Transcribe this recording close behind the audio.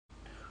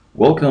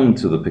Welcome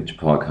to the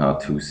Picturepark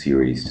how-to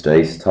series.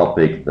 Today's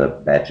topic, the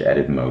batch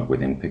edit mode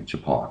within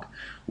Picturepark.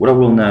 What I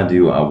will now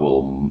do, I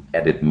will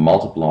edit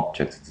multiple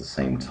objects at the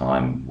same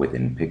time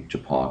within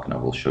Picturepark, and I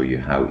will show you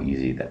how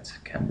easy that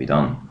can be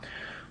done.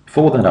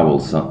 Before that, I will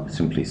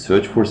simply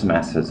search for some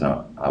assets.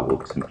 I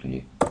will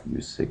simply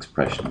use the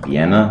expression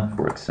Vienna,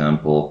 for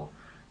example,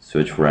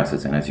 search for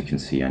assets, and as you can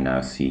see, I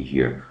now see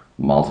here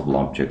multiple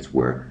objects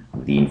where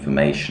the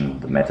information,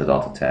 the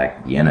metadata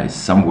tag Vienna is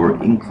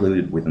somewhere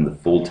included within the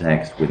full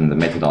text, within the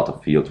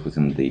metadata fields,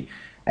 within the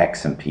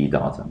XMP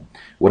data.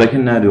 What I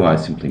can now do, I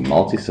simply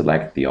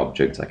multi-select the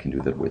objects. I can do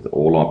that with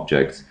all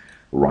objects,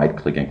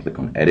 right-click and click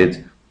on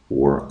Edit,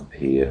 or up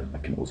here I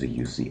can also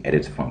use the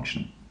Edit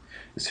function.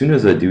 As soon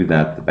as I do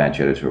that, the batch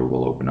editor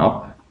will open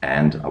up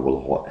and I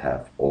will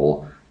have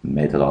all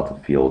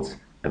metadata fields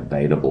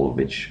available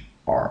which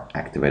are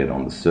activated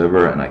on the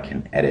server, and I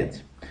can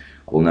edit.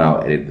 I will now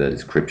edit the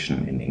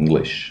description in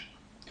English.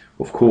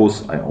 Of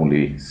course, I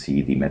only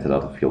see the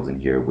metadata fields in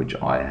here which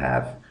I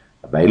have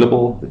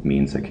available. That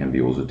means there can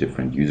be also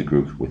different user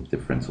groups with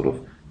different sort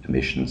of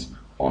permissions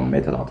on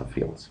metadata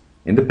fields.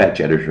 In the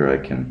batch editor, I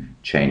can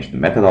change the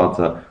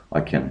metadata,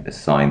 I can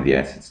assign the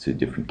assets to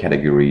different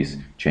categories,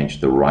 change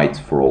the rights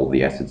for all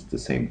the assets at the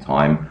same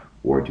time,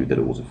 or do that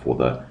also for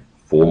the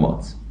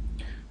formats.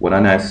 What I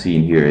now see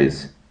in here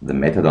is the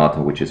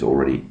metadata which is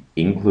already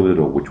included,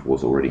 or which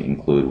was already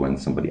included when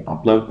somebody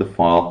uploaded the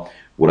file.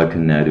 What I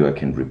can now do, I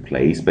can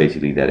replace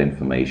basically that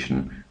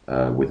information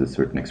with a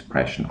certain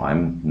expression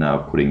I'm now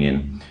putting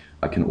in.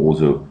 I can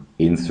also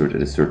insert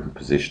at a certain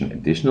position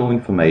additional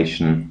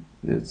information.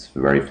 It's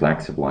very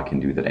flexible. I can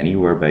do that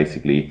anywhere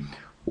basically,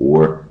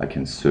 or I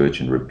can search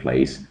and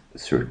replace a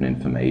certain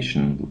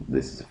information.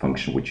 This is a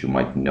function which you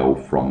might know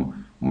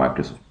from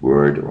Microsoft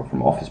Word or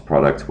from Office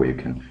products, where you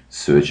can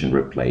search and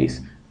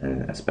replace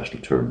a special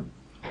term.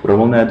 What I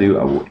will now do,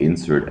 I will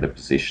insert at a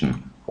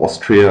position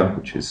Austria,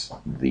 which is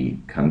the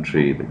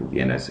country, the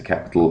Vienna is the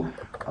capital.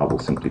 I will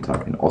simply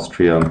type in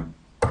Austria,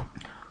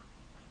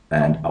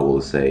 and I will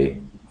say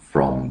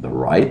from the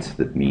right.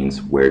 That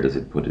means where does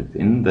it put it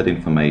in, that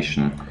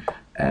information,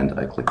 and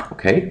I click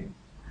OK.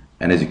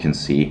 And as you can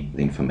see,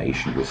 the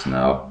information was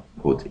now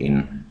put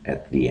in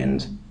at the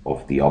end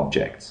of the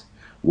objects.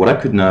 What I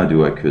could now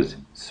do, I could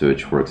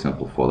search, for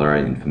example, for the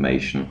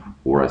information,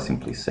 or I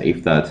simply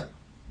save that.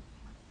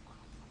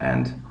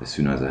 And as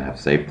soon as I have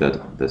saved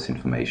that, this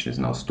information is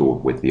now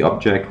stored with the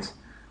object.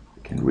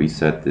 I can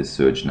reset this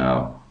search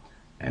now,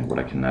 and what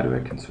I can now do, I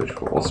can search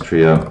for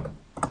Austria,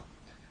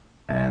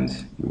 and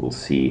you will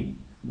see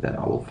that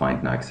I will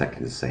find now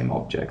exactly the same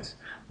objects.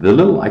 The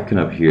little icon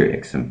up here,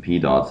 XMP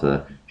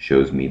data,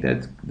 shows me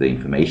that the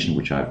information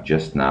which I've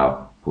just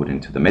now put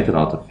into the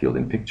metadata field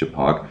in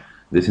Picturepark,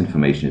 this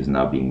information is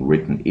now being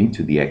written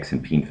into the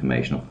XMP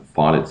information of the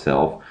file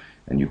itself.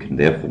 And you can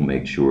therefore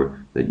make sure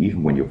that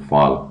even when your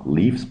file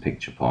leaves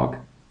Picturepark,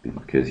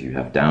 because you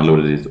have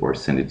downloaded it or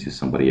sent it to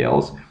somebody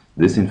else,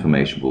 this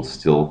information will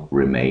still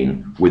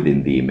remain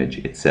within the image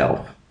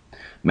itself.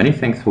 Many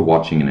thanks for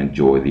watching, and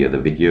enjoy the other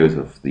videos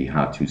of the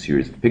how-to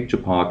series of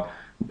Picturepark.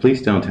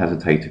 Please don't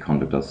hesitate to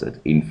contact us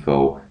at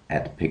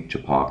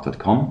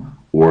info@picturepark.com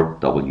or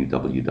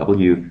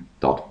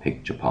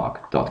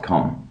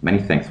www.picturepark.com. Many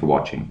thanks for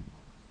watching.